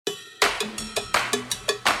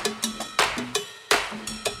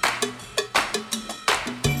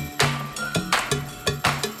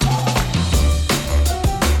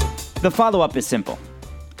The follow-up is simple.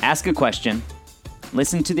 Ask a question,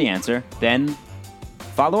 listen to the answer, then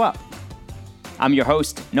follow up. I'm your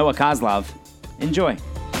host, Noah Kozlov. Enjoy.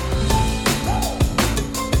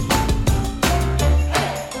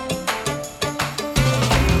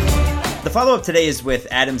 The follow-up today is with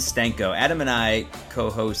Adam Stanco. Adam and I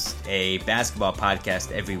co-host a basketball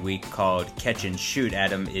podcast every week called Catch and Shoot.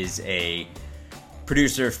 Adam is a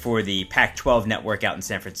producer for the Pac-12 network out in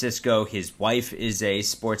San Francisco. His wife is a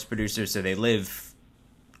sports producer, so they live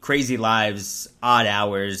crazy lives, odd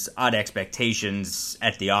hours, odd expectations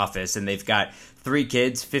at the office, and they've got 3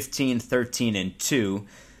 kids, 15, 13, and 2.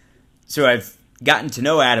 So I've gotten to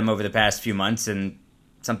know Adam over the past few months, and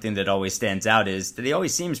something that always stands out is that he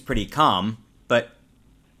always seems pretty calm, but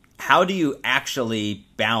how do you actually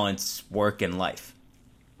balance work and life?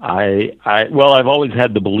 I've always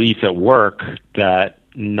had the belief at work that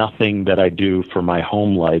nothing that I do for my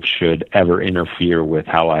home life should ever interfere with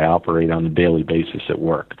how I operate on a daily basis at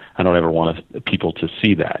work. I don't ever want people to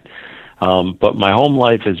see that. But my home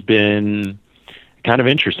life has been kind of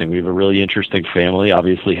interesting. We have a really interesting family,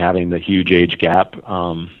 obviously having the huge age gap,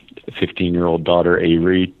 15-year-old daughter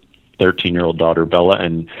Avery, 13-year-old daughter Bella,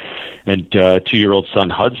 and 2-year-old son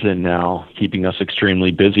Hudson now, keeping us extremely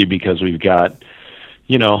busy because we've got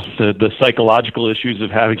the psychological issues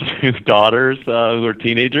of having 2 daughters who are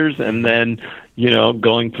teenagers, and then,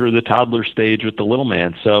 going through the toddler stage with the little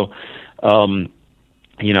man. So, I'm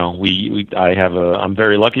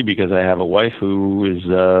very lucky because I have a wife who is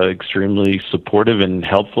extremely supportive and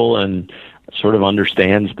helpful and sort of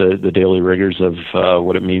understands the daily rigors of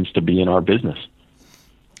what it means to be in our business.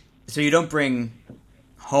 So you don't bring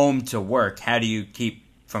home to work. How do you keep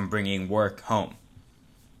from bringing work home?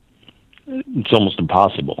 It's almost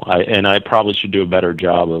impossible. I probably should do a better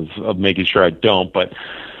job of making sure I don't. But,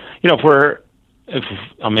 if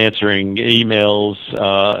I'm answering emails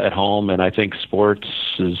at home, and I think sports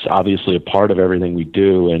is obviously a part of everything we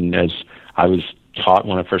do. And as I was taught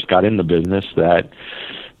when I first got in the business, that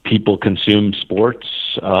people consume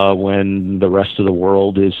sports when the rest of the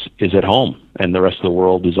world is at home and the rest of the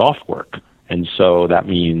world is off work. And so that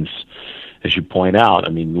means, as you point out,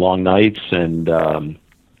 long nights and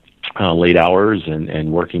late hours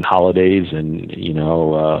and working holidays and,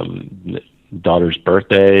 daughter's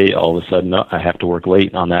birthday, all of a sudden I have to work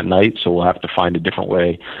late on that night, so we'll have to find a different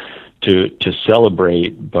way to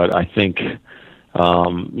celebrate. But I think,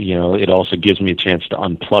 it also gives me a chance to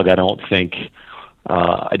unplug. I don't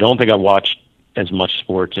think I watch as much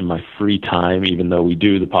sports in my free time, even though we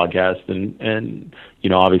do the podcast and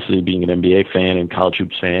obviously being an NBA fan and college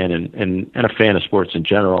hoops fan and a fan of sports in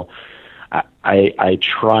general. I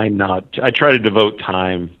try to devote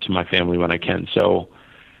time to my family when I can. So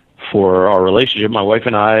for our relationship, my wife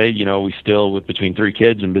and I, we still, with between 3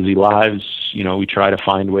 kids and busy lives, we try to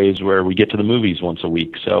find ways where we get to the movies once a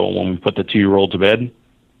week. So when we put the 2-year-old to bed,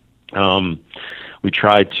 we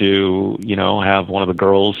try to, have one of the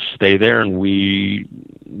girls stay there and we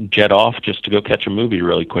jet off just to go catch a movie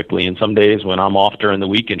really quickly. And some days when I'm off during the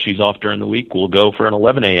week and she's off during the week, we'll go for an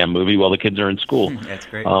 11 a.m. movie while the kids are in school. That's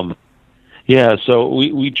great. Yeah, so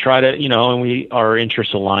we try to, and our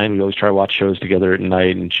interests align. We always try to watch shows together at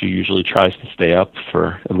night, and she usually tries to stay up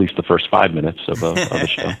for at least the first 5 minutes of a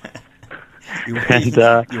show. You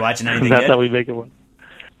watching anything that's good? How we make it work.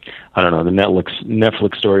 I don't know, the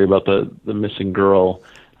Netflix story about the missing girl,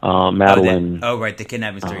 Madeline. Oh, right, the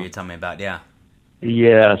kidnapping story you told me about, yeah.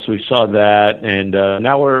 Yeah, so we saw that, and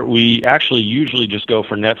now we actually usually just go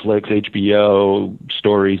for Netflix, HBO,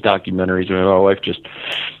 stories, documentaries. My wife just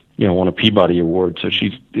won a Peabody Award, so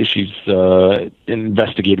she's an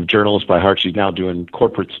investigative journalist by heart. She's now doing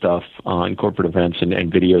corporate stuff and corporate events and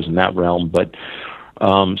videos in that realm. But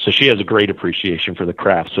so she has a great appreciation for the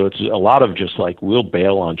craft. So it's a lot of just like we'll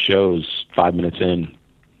bail on shows 5 minutes in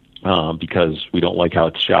because we don't like how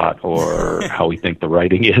it's shot or how we think the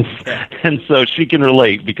writing is. And so she can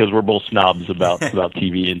relate because we're both snobs about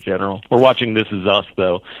TV in general. We're watching This Is Us,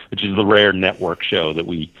 though, which is the rare network show that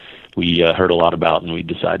we heard a lot about, and we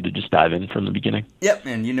decided to just dive in from the beginning. Yep,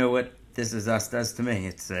 and you know what This Is Us does to me?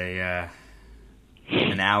 It's an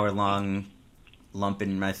hour-long lump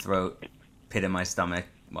in my throat, pit in my stomach,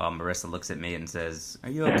 while Marissa looks at me and says, "Are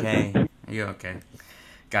you okay? Are you okay?"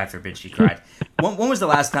 God forbid she cried. When was the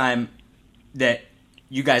last time that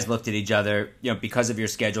you guys looked at each other, because of your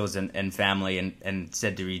schedules and family, and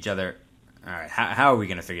said to each other, "All right, how are we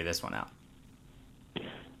going to figure this one out?"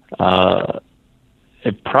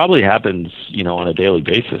 It probably happens, on a daily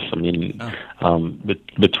basis.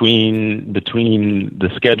 Between the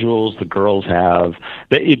schedules the girls have,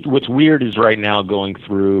 what's weird is right now going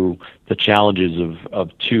through the challenges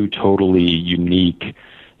of 2 totally unique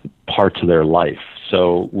parts of their life.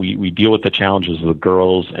 So we deal with the challenges of the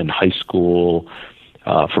girls in high school,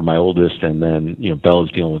 for my oldest, and then Bella's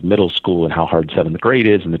dealing with middle school and how hard 7th grade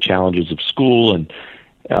is and the challenges of school. And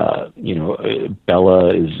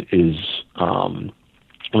Bella is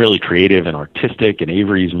really creative and artistic, and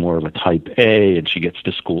Avery's more of a type A, and she gets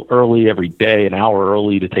to school early every day, an hour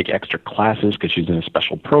early, to take extra classes because she's in a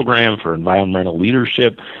special program for environmental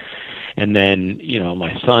leadership. And then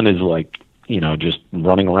my son is like just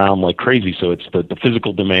running around like crazy. So it's the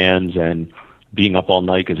physical demands and being up all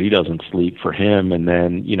night because he doesn't sleep for him, and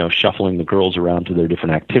then shuffling the girls around to their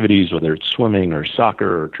different activities, whether it's swimming or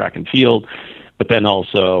soccer or track and field, but then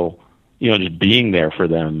also just being there for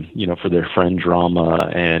them, for their friend drama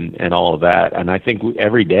and all of that. And I think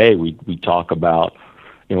every day we talk about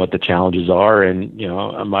what the challenges are, and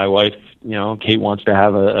my wife, Kate, wants to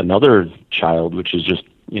have another child, which is just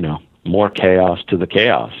more chaos to the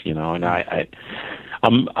chaos, and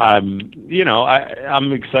I'm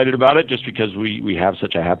excited about it just because we have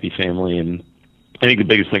such a happy family. And I think the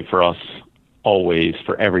biggest thing for us always,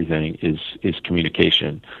 for everything, is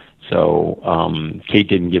communication. So Kate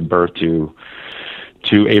didn't give birth to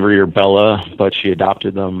Avery or Bella, but she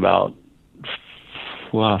adopted them about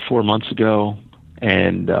 4 months ago,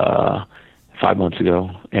 and 5 months ago,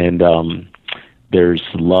 and there's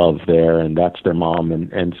love there, and that's their mom,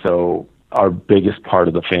 and so our biggest part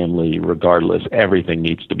of the family, regardless, everything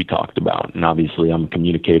needs to be talked about. And obviously I'm a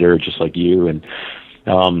communicator just like you, and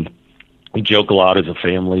we joke a lot as a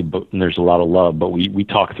family, but there's a lot of love, but we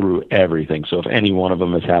talk through everything. So if any one of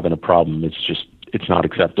them is having a problem, it's not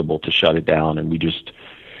acceptable to shut it down. And we just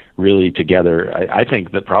really together, I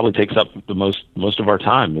think that probably takes up the most of our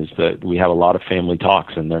time, is that we have a lot of family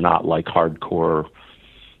talks, and they're not like hardcore,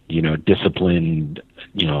 disciplined,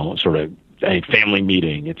 sort of a family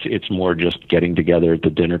meeting. It's more just getting together at the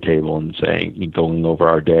dinner table and going over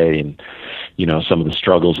our day and some of the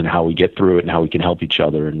struggles and how we get through it and how we can help each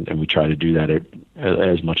other, and we try to do that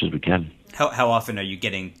as much as we can. How often are you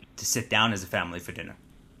getting to sit down as a family for dinner?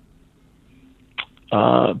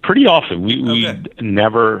 Pretty often. We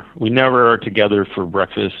never are together for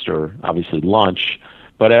breakfast or obviously lunch,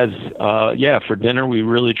 but for dinner we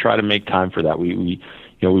really try to make time for that. We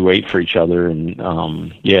wait for each other and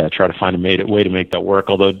try to find a way to make that work.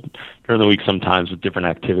 Although during the week sometimes with different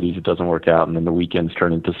activities it doesn't work out, and then the weekends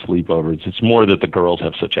turn into sleepovers. It's more that the girls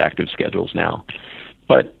have such active schedules now.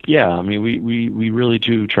 But we really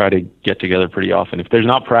do try to get together pretty often. If there's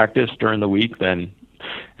not practice during the week, and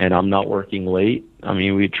I'm not working late,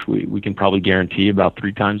 we can probably guarantee about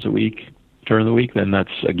 3 times a week during the week. Then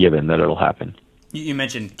that's a given that it'll happen. You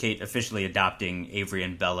mentioned Kate officially adopting Avery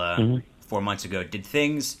and Bella. Mm-hmm. 4 months ago. Did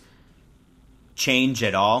things change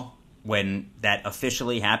at all when that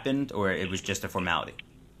officially happened, or it was just a formality?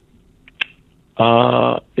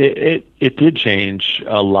 It did change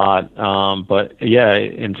a lot, but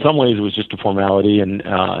in some ways it was just a formality, and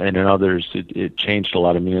in others it changed a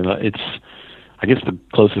lot. I mean, I guess the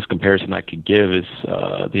closest comparison I could give is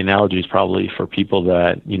the analogy is probably for people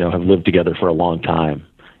that have lived together for a long time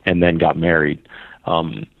and then got married.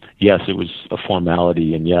 Yes, it was a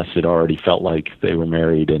formality, and yes, it already felt like they were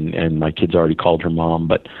married, and my kids already called her mom,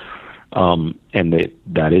 but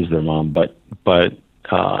that is their mom, but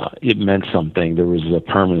it meant something. There was a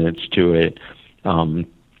permanence to it. I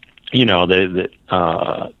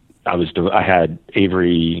had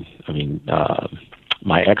Avery.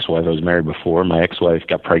 My ex-wife. I was married before. My ex-wife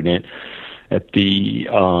got pregnant at the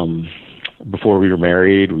before we were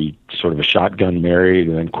married. We sort of a shotgun married,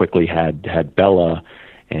 and then quickly had Bella.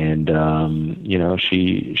 And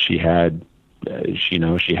she had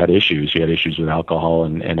issues. She had issues with alcohol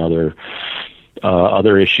and other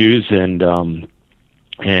issues, and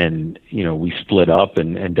we split up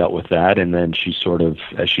and dealt with that. And then she sort of,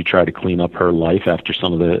 as she tried to clean up her life after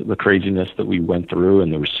some of the craziness that we went through,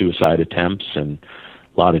 and there were suicide attempts and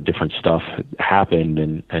a lot of different stuff happened,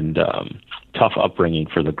 and tough upbringing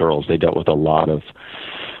for the girls. They dealt with a lot of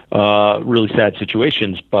really sad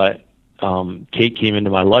situations, but Kate came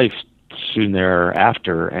into my life soon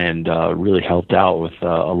thereafter and really helped out with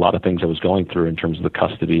a lot of things I was going through in terms of the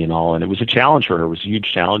custody and all. And it was a challenge for her. It was a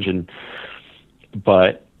huge challenge,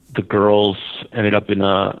 but the girls ended up in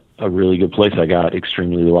a really good place. I got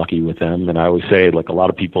extremely lucky with them. And I always say, like, a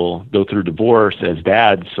lot of people go through divorce as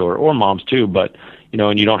dads or moms too, but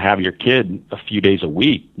and you don't have your kid a few days a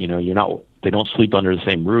week, they don't sleep under the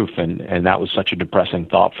same roof. And that was such a depressing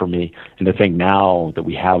thought for me. And to think now that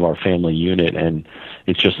we have our family unit and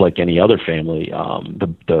it's just like any other family,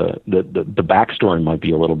 the backstory might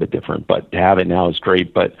be a little bit different, but to have it now is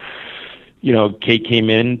great. But, Kate came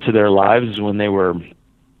into their lives when they were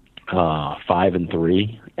 5 and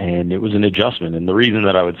 3. and it was an adjustment. And the reason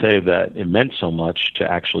that I would say that it meant so much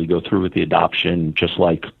to actually go through with the adoption, just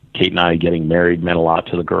like Kate and I getting married meant a lot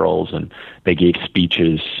to the girls, and they gave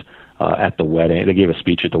speeches at the wedding. They gave a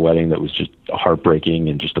speech at the wedding that was just heartbreaking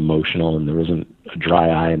and just emotional, and there wasn't a dry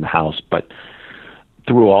eye in the house. But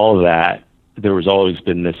through all of that, there was always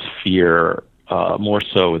been this fear, more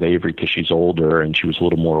so with Avery because she's older and she was a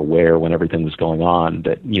little more aware when everything was going on,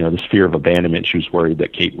 that, this fear of abandonment. She was worried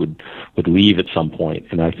that Kate would leave at some point.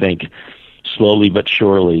 And I think slowly but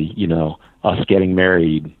surely, us getting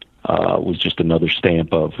married was just another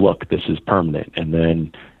stamp of, look, this is permanent. And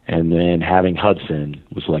then having Hudson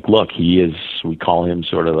was like, look, we call him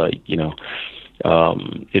sort of like,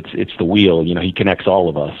 it's the wheel, he connects all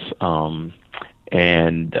of us.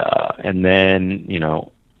 And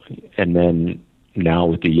then now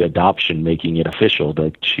with the adoption, making it official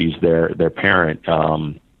that she's their parent,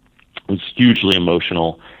 was hugely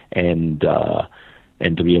emotional. And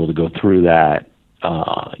to be able to go through that,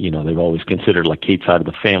 they've always considered like Kate's side of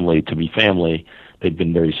the family to be family. They've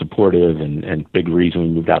been very supportive and big reason we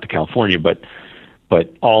moved out to California. But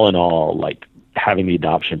all in all, like having the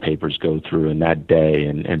adoption papers go through in that day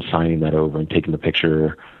and signing that over and taking the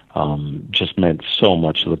picture, just meant so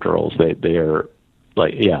much to the girls. They are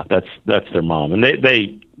like, yeah, that's their mom, and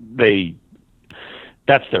they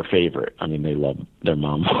that's their favorite. I mean, they love their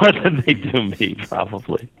mom more than they do me,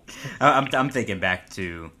 probably. I'm thinking back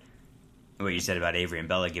to what you said about Avery and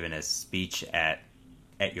Bella giving a speech at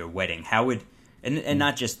your wedding. How would and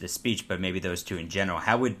not just the speech, but maybe those two in general.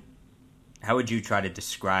 How would you try to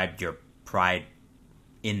describe your pride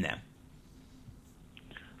in them?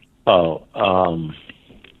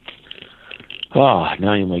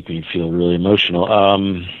 Now you make me feel really emotional.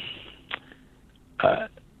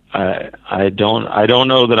 I don't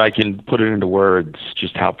know that I can put it into words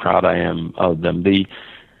just how proud I am of them.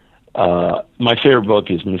 My favorite book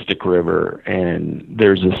is Mystic River, and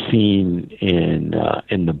there's a scene in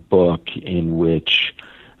the book in which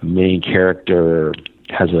a main character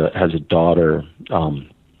has a daughter.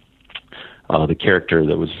 The character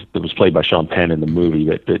that was played by Sean Penn in the movie,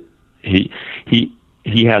 that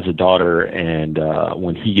he has a daughter, and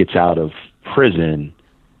when he gets out of prison,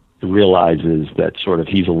 realizes that sort of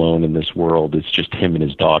he's alone in this world. It's just him and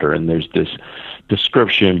his daughter. And there's this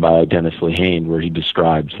description by Dennis Lehane where he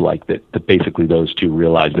describes like that basically those two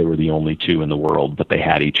realized they were the only two in the world, but they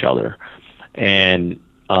had each other. And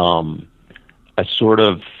I sort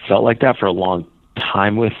of felt like that for a long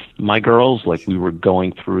time with my girls. Like we were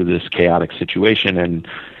going through this chaotic situation, and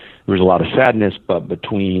there was a lot of sadness, but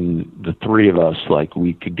between the three of us, like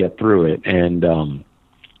we could get through it. And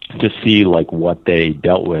to see like what they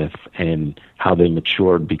dealt with and how they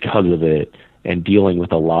matured because of it, and dealing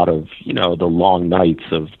with a lot of, the long nights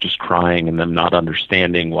of just crying and them not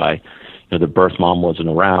understanding why, the birth mom wasn't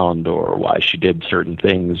around, or why she did certain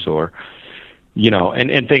things, or,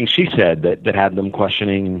 and things she said that had them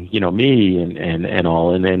questioning, me and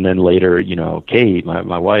all. And then later, Kate,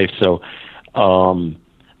 my wife. So,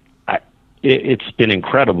 it's been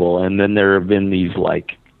incredible. And then there have been these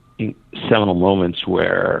like seminal moments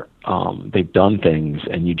where they've done things,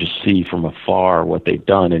 and you just see from afar what they've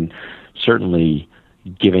done. And certainly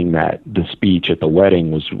giving the speech at the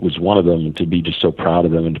wedding was one of them. To be just so proud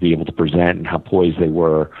of them and to be able to present and how poised they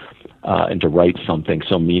were, and to write something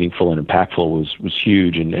so meaningful and impactful was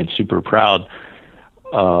huge, and super proud.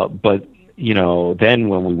 But then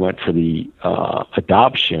when we went for the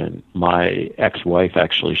adoption, my ex-wife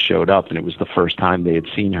actually showed up, and it was the first time they had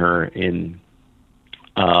seen her in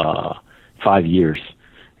 5 years,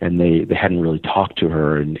 and they hadn't really talked to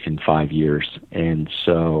her in 5 years. And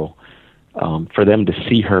so for them to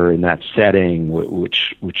see her in that setting,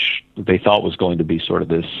 which they thought was going to be sort of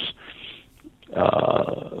this,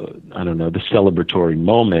 the celebratory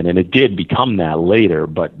moment, and it did become that later,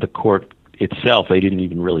 but the court itself, they didn't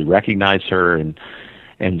even really recognize her. And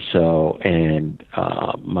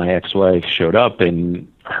my ex-wife showed up, and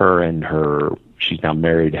she's now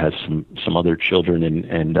married, has some other children,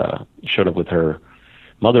 and showed up with her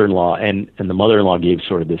mother-in-law, and the mother-in-law gave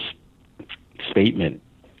sort of this statement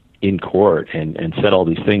in court and said all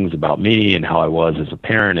these things about me and how I was as a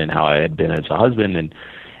parent and how I had been as a husband.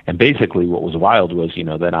 And basically what was wild was,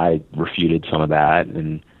 then I refuted some of that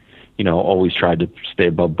and, always tried to stay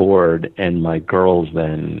above board. And my girls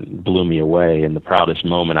then blew me away in the proudest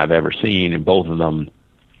moment I've ever seen. And both of them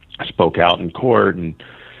spoke out in court and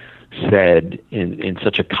said in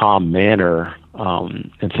such a calm manner,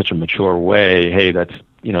 in such a mature way, hey, that's,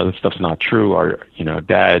 this stuff's not true. Our,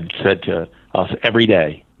 Dad said to us every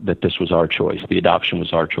day that this was our choice. The adoption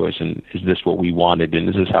was our choice. And is this what we wanted? And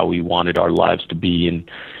is this how we wanted our lives to be? And,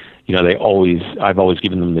 I've always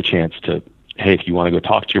given them the chance to, hey, if you want to go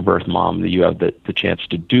talk to your birth mom, that you have the chance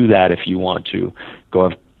to do that. If you want to go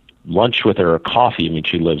have lunch with her or coffee, I mean,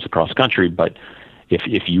 she lives across country, but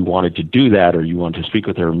if you wanted to do that, or you want to speak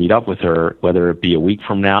with her or meet up with her, whether it be a week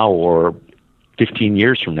from now or 15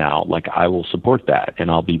 years from now, like, I will support that and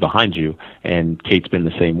I'll be behind you. And Kate's been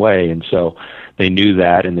the same way. And so they knew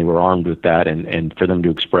that, and they were armed with that, and for them to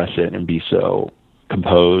express it and be so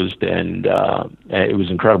composed, and it was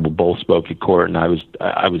incredible. Both spoke at court, and I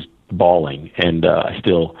was bawling, and I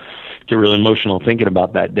still get really emotional thinking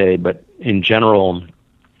about that day. But in general,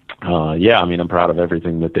 I mean, I'm proud of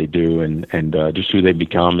everything that they do, and just who they've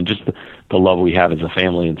become, and just the love we have as a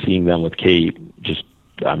family, and seeing them with Kate, just,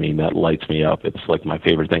 I mean, that lights me up. It's like my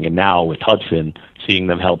favorite thing. And now with Hudson, seeing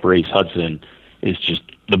them help raise Hudson is just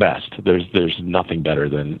the best. There's nothing better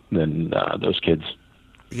than those kids.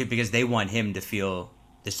 Because they want him to feel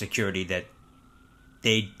the security that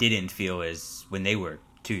they didn't feel as when they were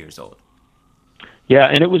 2 years old. Yeah,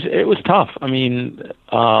 and it was tough. I mean,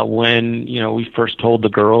 when we first told the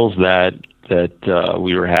girls that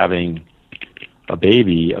we were having a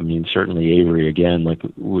baby, I mean, certainly Avery again, like,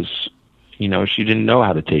 was, she didn't know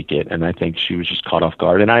how to take it, and I think she was just caught off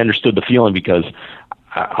guard. And I understood the feeling, because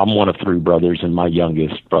I'm one of three brothers, and my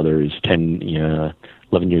youngest brother is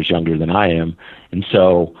 11 years younger than I am, and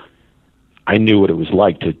so I knew what it was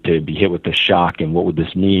like to be hit with the shock, and what would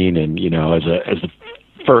this mean, and as a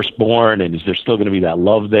firstborn, and is there still going to be that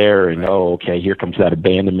love there? And oh, okay, here comes that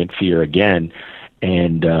abandonment fear again,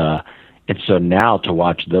 and so now to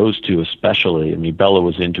watch those two, especially, I mean, Bella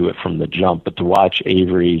was into it from the jump, but to watch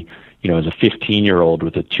Avery, as a 15-year-old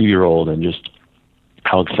with a 2-year-old, and just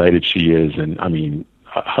how excited she is, and I mean,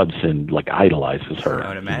 Hudson like idolizes her,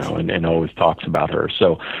 and always talks about her.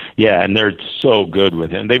 So yeah, and they're so good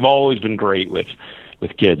with him. They've always been great with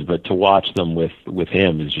kids, but to watch them with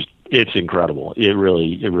him is just, it's incredible. It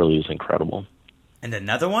really is incredible. And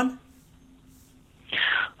another one?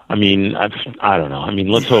 I mean, I don't know. I mean,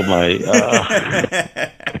 let's hope my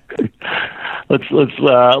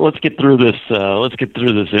let's get through this. Let's get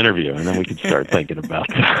through this interview, and then we can start thinking about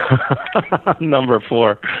number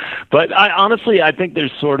 4. But honestly, I think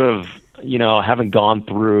there's sort of, having gone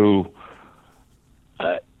through.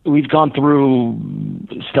 We've gone through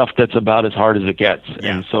stuff that's about as hard as it gets,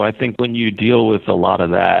 and so I think when you deal with a lot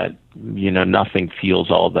of that, nothing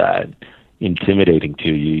feels all that intimidating to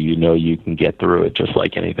you. You can get through it just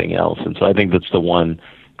like anything else. And so I think that's the one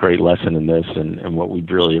great lesson in this, and what we've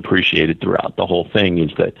really appreciated throughout the whole thing is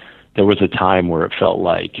that there was a time where it felt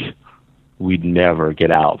like we'd never get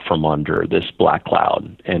out from under this black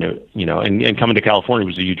cloud. And and coming to California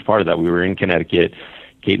was a huge part of that. We were in Connecticut.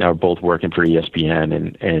 Kate and I were both working for ESPN,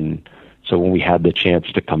 and so when we had the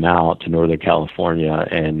chance to come out to Northern California,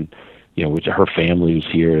 and which her family was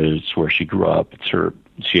here, it's where she grew up.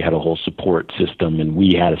 She had a whole support system, and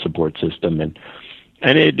we had a support system, and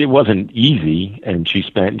it wasn't easy. And she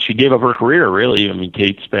gave up her career, really. I mean,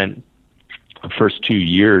 Kate spent the first 2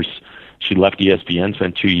 years. She left ESPN,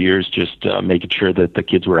 spent 2 years just making sure that the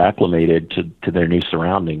kids were acclimated to their new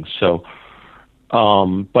surroundings. So,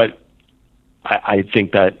 but I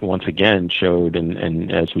think that once again showed,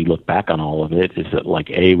 and as we look back on all of it, is that,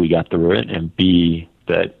 like, A, we got through it, and B,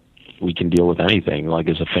 that we can deal with anything. Like,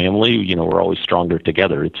 as a family, we're always stronger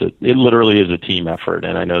together. It literally is a team effort.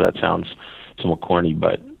 And I know that sounds somewhat corny,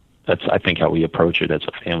 but that's, I think, how we approach it as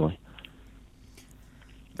a family.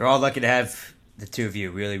 We're all lucky to have the two of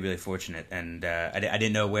you. Really, really fortunate. And I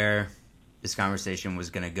didn't know where this conversation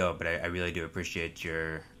was going to go, but I really do appreciate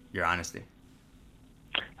your honesty.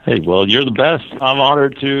 Hey, well, you're the best. I'm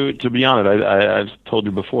honored to be on it. I've told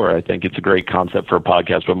you before, I think it's a great concept for a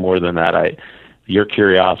podcast, but more than that, your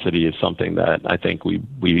curiosity is something that I think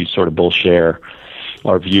we sort of both share,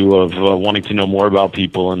 our view of wanting to know more about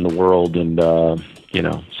people in the world, and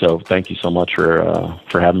so thank you so much for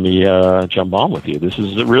having me jump on with you. This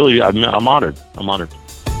is really, I'm honored. I'm honored.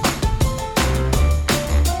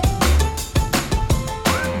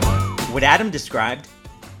 What Adam described,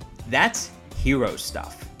 that's hero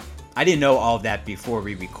stuff. I didn't know all of that before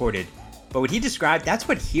we recorded, but what he described, that's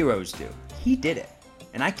what heroes do. He did it,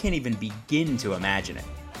 and I can't even begin to imagine it.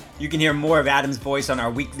 You can hear more of Adam's voice on our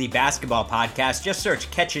weekly basketball podcast. Just search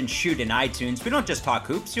Catch and Shoot in iTunes. We don't just talk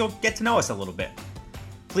hoops, you'll get to know us a little bit.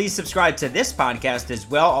 Please subscribe to this podcast as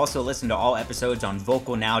well. Also listen to all episodes on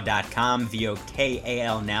vocalnow.com,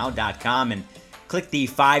 VOKALnow.com, and click the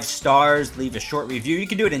 5 stars, leave a short review. You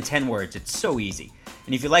can do it in 10 words. It's so easy.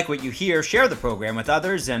 And if you like what you hear, share the program with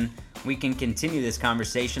others, and we can continue this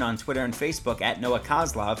conversation on Twitter and Facebook at Noah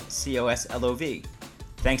Koslov, Koslov.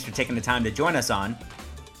 Thanks for taking the time to join us on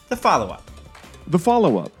The Follow-Up. The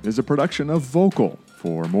Follow-Up is a production of Vocal.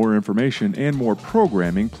 For more information and more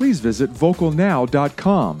programming, please visit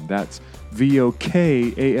vocalnow.com. That's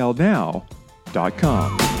VOKAL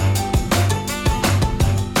now.com.